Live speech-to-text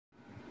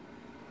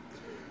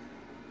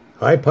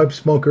Hi, pipe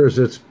smokers.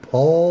 It's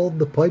Paul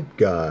the Pipe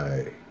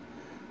Guy,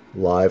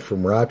 live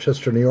from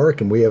Rochester, New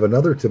York, and we have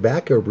another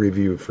tobacco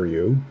review for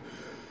you.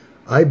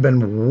 I've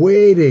been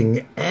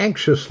waiting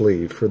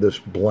anxiously for this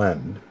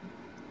blend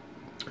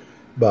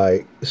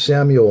by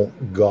Samuel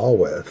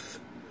Gawith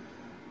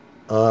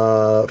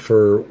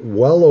for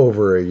well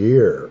over a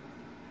year,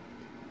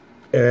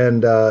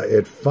 and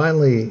it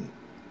finally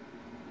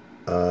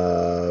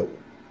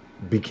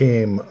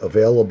became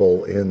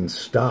available in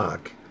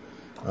stock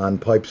on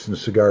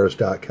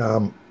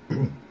pipesandcigars.com.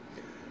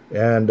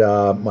 And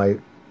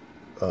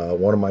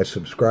one of my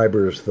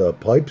subscribers, the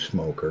pipe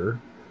smoker,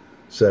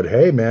 said,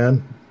 "Hey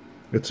man,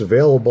 it's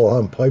available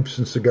on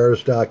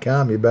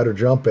pipesandcigars.com. You better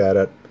jump at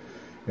it."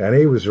 And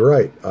he was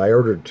right. I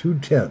ordered 2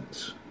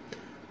 tins.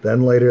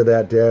 Then later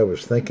that day, I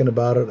was thinking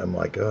about it. I'm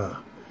like, I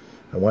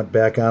went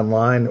back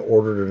online,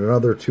 ordered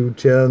another 2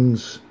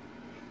 tins.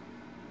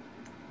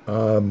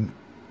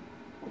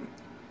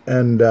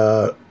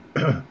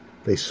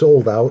 They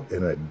sold out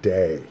in a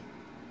day.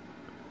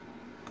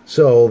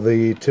 So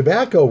the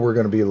tobacco we're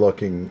going to be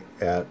looking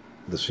at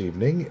this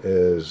evening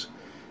is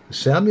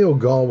Samuel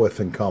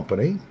Gawith and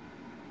Company,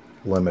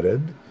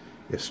 Limited,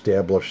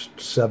 established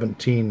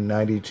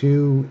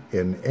 1792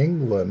 in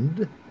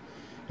England.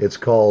 It's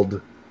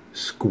called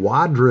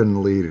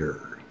Squadron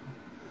Leader.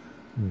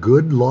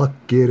 Good luck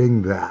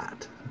getting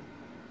that.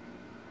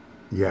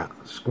 Yeah,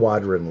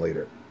 Squadron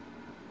Leader.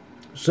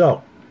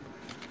 So,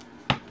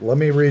 let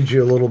me read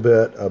you a little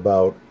bit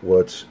about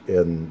what's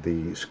in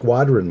the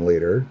Squadron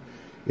Leader.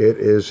 It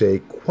is a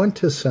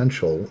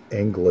quintessential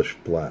English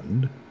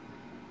blend.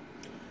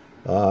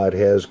 It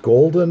has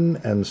golden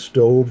and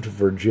stoved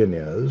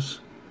Virginias,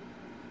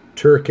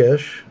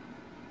 Turkish,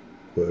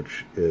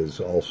 which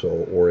is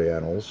also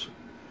Orientals,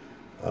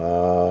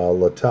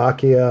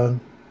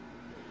 Latakia,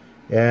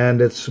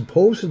 and it's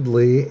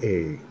supposedly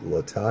a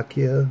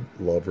Latakia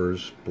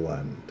lover's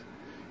blend.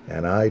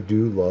 And I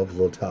do love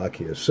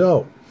Latakia.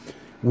 So,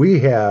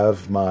 we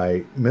have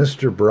my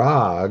Mr.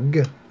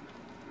 Bragg,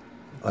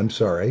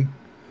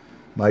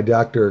 my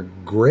Dr.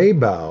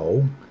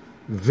 Greybow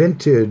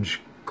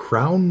Vintage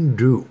Crown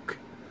Duke,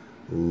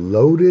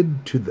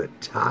 loaded to the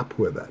top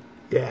with it.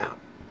 Yeah.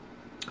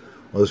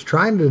 I was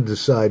trying to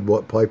decide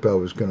what pipe I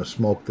was going to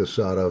smoke this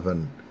out of,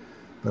 and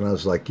then I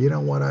was like, you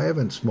know what, I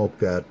haven't smoked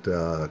that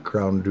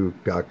Crown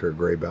Duke Dr.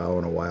 Greybow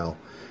in a while.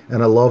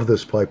 And I love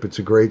this pipe. It's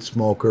a great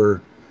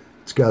smoker.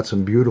 It's got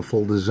some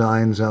beautiful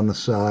designs on the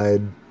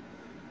side,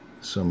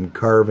 some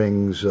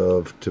carvings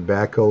of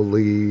tobacco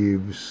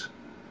leaves,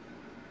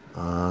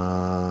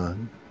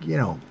 you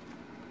know,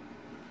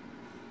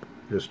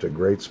 just a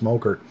great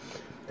smoker.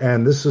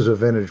 And this is a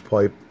vintage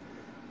pipe,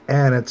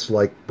 and it's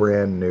like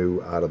brand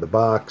new out of the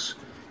box.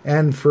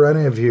 And for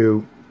any of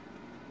you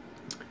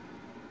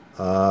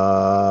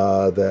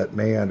that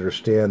may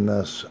understand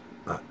this,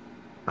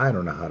 I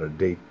don't know how to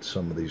date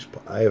some of these.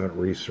 I haven't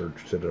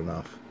researched it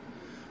enough.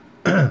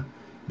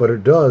 But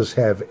it does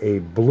have a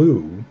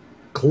blue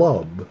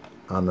club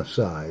on the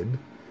side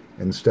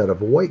instead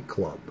of a white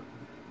club.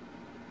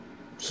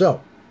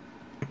 So,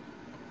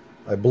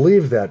 I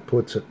believe that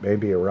puts it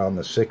maybe around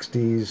the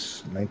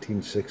 60s,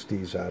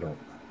 1960s, I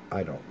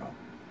don't know.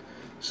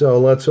 So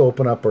let's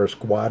open up our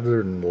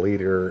Squadron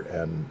Leader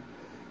and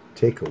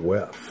take a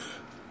whiff.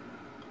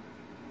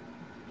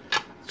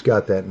 It's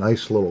got that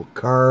nice little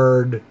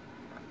card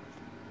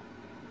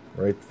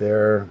right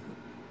there.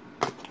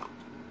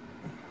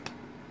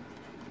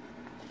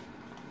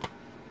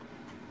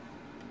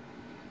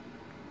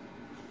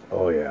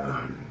 Oh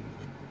yeah.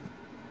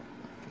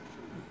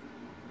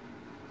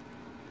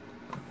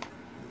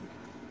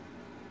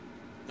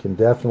 Can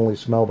definitely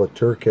smell the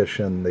Turkish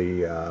and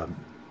the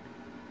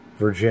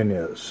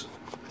Virginias.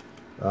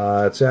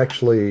 It's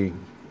actually,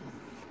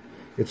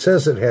 it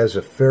says it has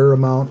a fair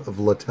amount of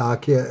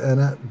Latakia in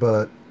it,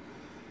 but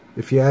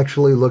if you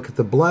actually look at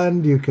the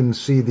blend, you can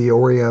see the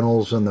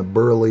Orientals and the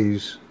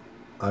Burleys,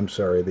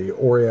 the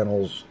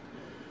Orientals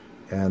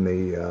and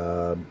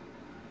the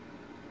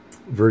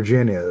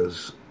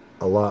Virginias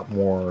a lot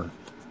more.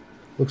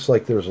 Looks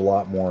like there's a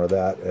lot more of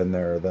that in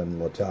there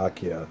than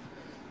Latakia,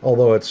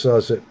 although it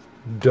says it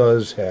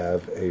does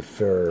have a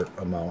fair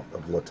amount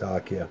of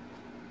Latakia.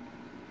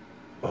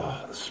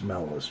 Oh, the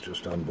smell is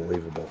just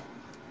unbelievable.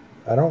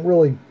 I don't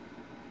really...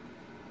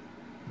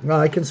 No,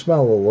 I can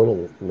smell a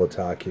little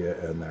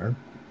Latakia in there.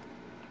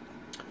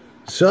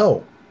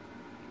 So,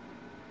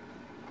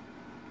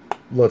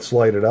 let's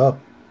light it up.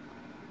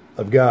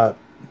 I've got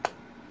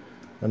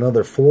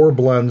another 4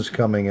 blends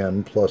coming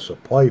in, plus a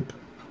pipe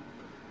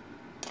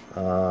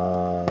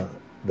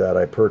that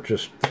I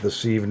purchased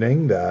this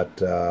evening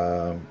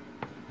that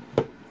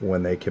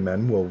when they come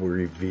in we'll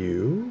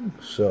review.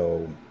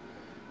 So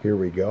here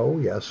we go.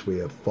 Yes, we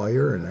have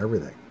fire and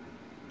everything.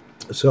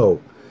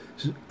 So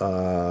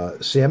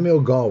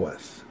Samuel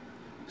Gawith,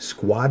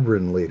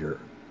 Squadron Leader.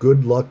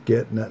 Good luck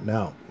getting it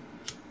now.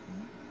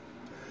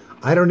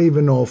 I don't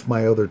even know if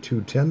my other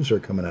 2 tins are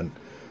coming in.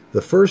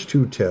 The first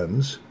 2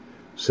 tins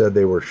said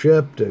they were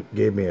shipped. It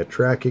gave me a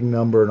tracking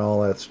number and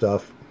all that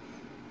stuff.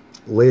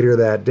 later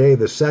that day,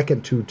 the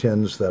second 2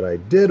 tins that I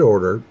did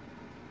order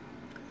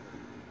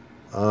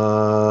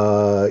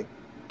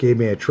gave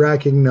me a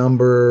tracking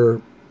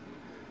number.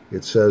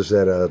 It says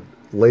that a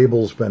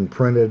label's been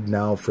printed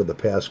now for the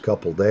past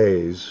couple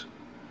days.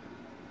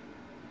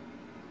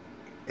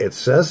 It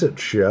says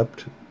it's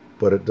shipped,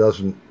 but it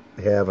doesn't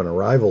have an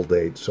arrival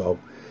date, so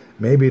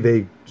maybe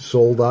they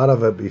sold out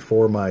of it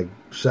before my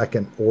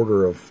second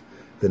order of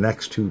the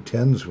next 2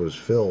 tins was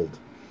filled,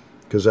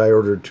 because I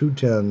ordered 2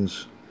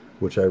 tins,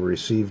 which I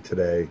received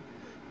today.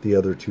 The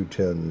other 2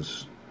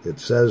 tins, it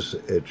says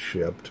it's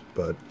shipped,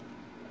 but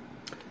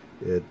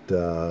it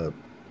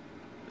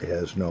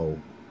has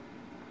no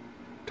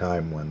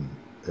time when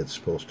it's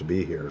supposed to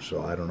be here,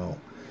 so I don't know.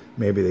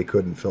 Maybe they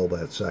couldn't fill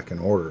that second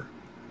order.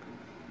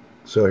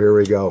 So here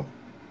we go.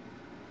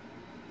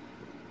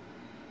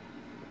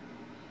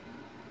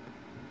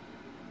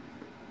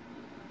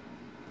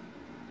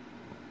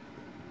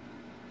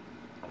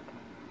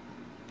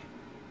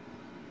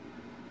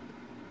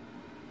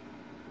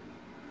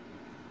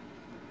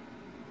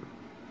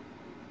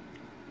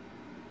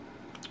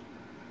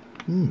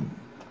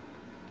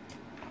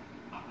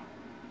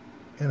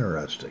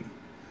 Interesting.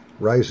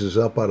 Rises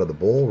up out of the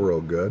bowl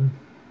real good.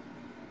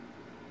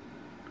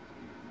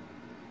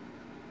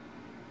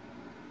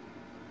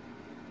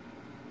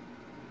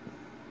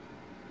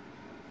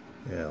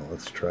 Yeah,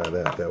 let's try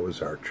that. That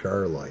was our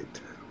char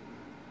light.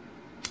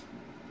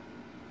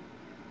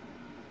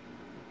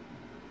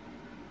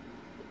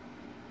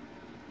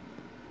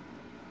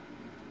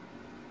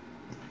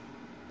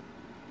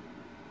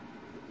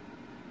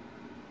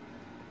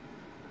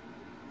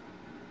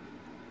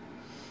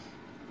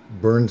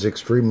 Burns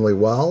extremely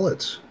well.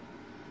 It's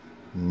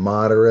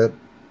moderate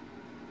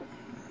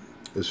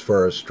as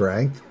far as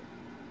strength.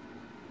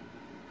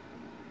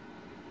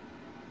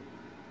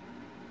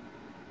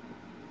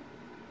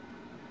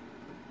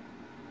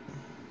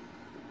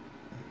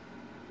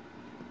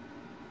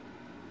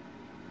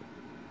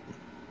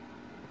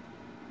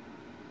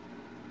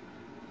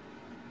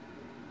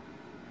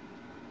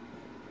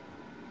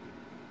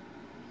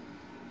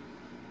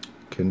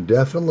 Can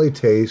definitely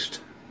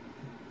taste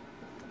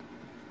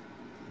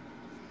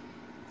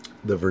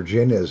the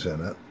Virginia's in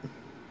it.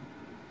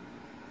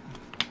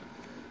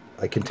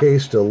 I can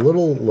taste a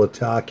little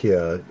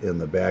Latakia in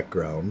the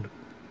background.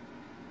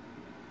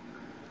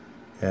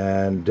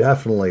 And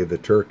definitely the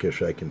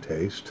Turkish I can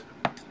taste.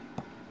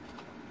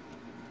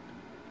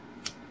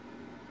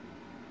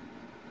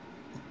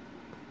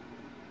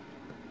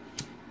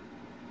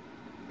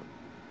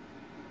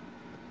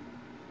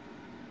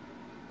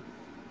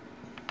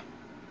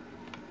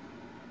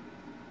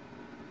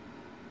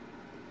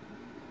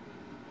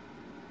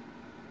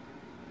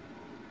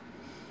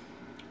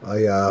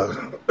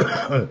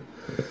 I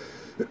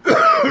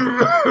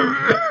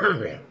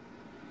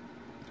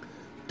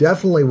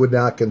definitely would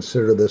not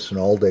consider this an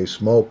all-day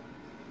smoke.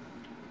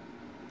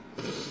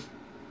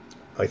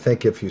 I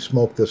think if you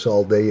smoke this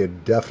all day,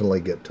 you'd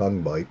definitely get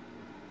tongue bite.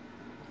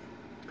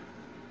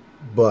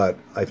 But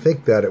I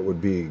think that it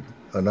would be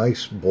a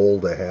nice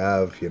bowl to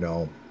have, you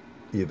know,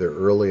 either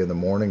early in the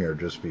morning or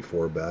just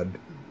before bed.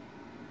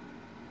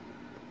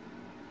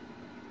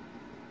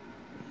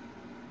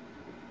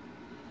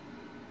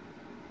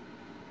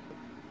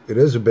 It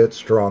is a bit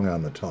strong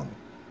on the tongue.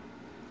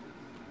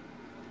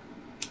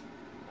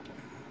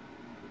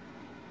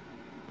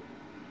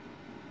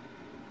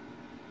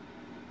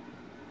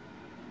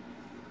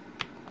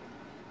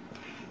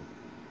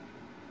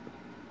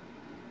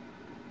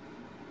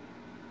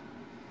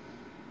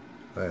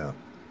 Yeah.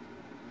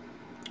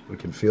 We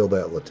can feel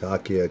that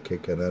Latakia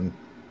kicking in.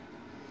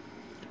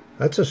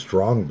 That's a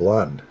strong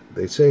blend.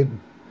 They say,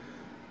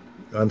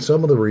 on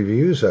some of the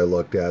reviews I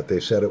looked at,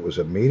 they said it was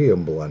a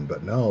medium blend,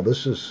 but no,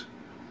 this is...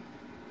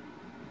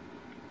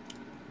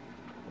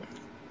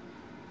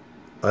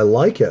 I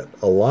like it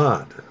a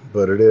lot,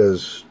 but it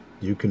is,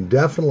 you can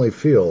definitely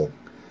feel,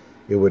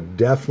 it would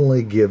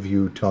definitely give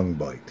you tongue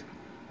bite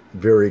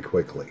very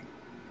quickly.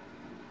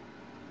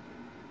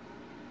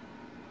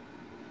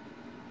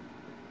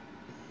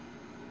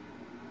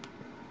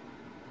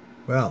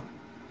 Well,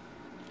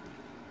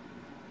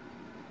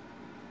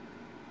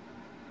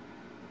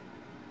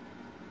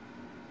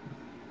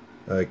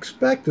 I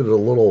expected a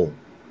little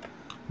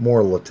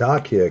more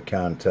Latakia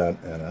content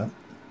in it.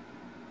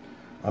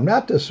 I'm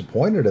not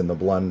disappointed in the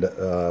blend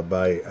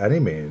by any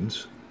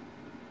means.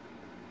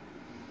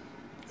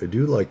 I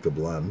do like the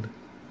blend.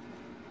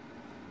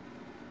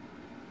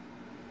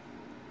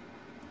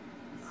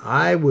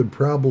 I would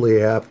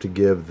probably have to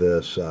give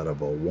this, out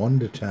of a 1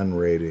 to 10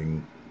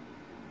 rating,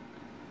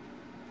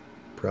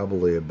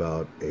 probably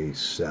about a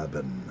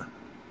 7.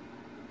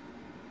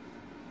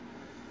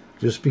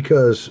 Just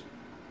because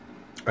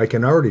I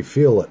can already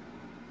feel it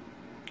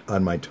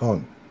on my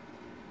tongue.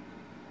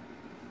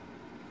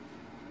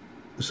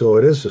 So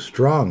it is a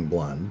strong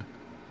blend.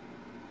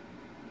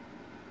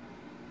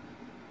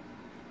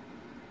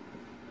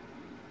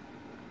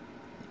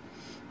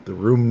 The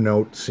room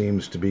note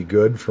seems to be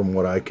good from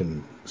what I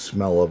can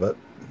smell of it.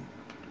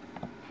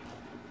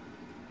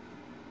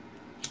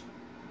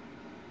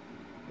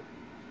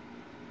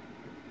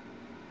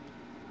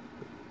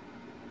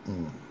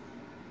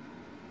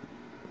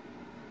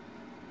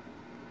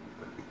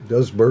 It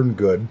does burn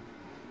good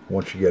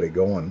once you get it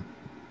going.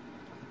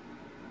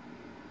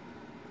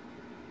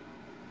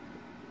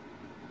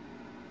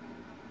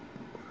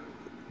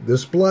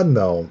 This blend,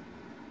 though,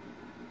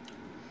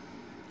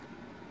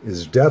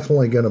 is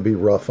definitely going to be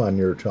rough on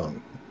your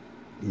tongue.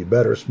 You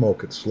better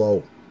smoke it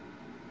slow.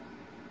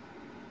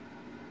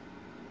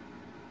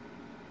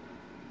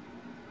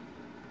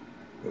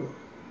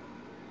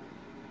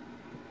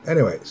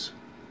 Anyways,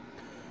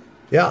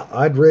 yeah,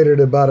 I'd rate it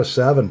about a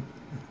 7.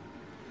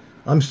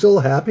 I'm still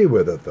happy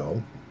with it,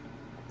 though.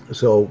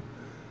 So,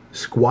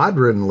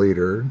 Squadron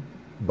Leader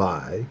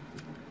by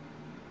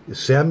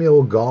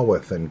Samuel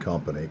Gawith and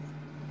Company.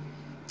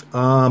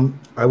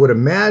 I would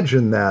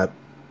imagine that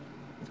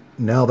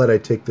now that I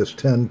take this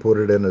tin, put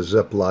it in a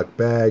Ziploc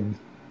bag,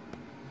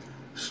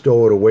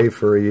 stow it away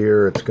for a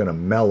year, it's going to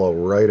mellow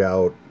right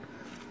out.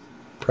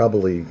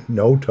 Probably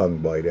no tongue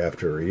bite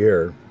after a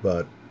year,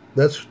 but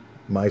that's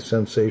my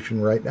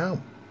sensation right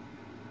now.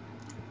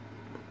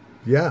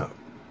 Yeah.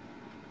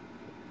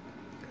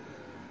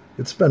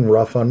 It's been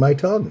rough on my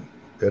tongue.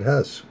 It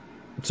has.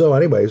 So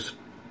anyways,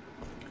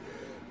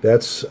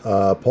 that's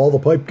Paul the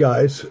Pipe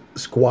Guy's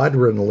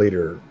Squadron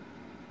Leader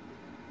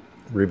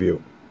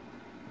review.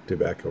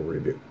 Tobacco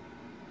review.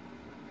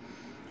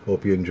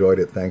 Hope you enjoyed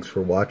it. Thanks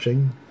for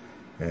watching.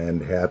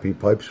 And happy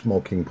pipe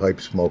smoking,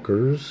 pipe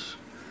smokers.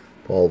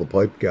 Paul the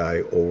Pipe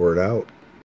Guy, over and out.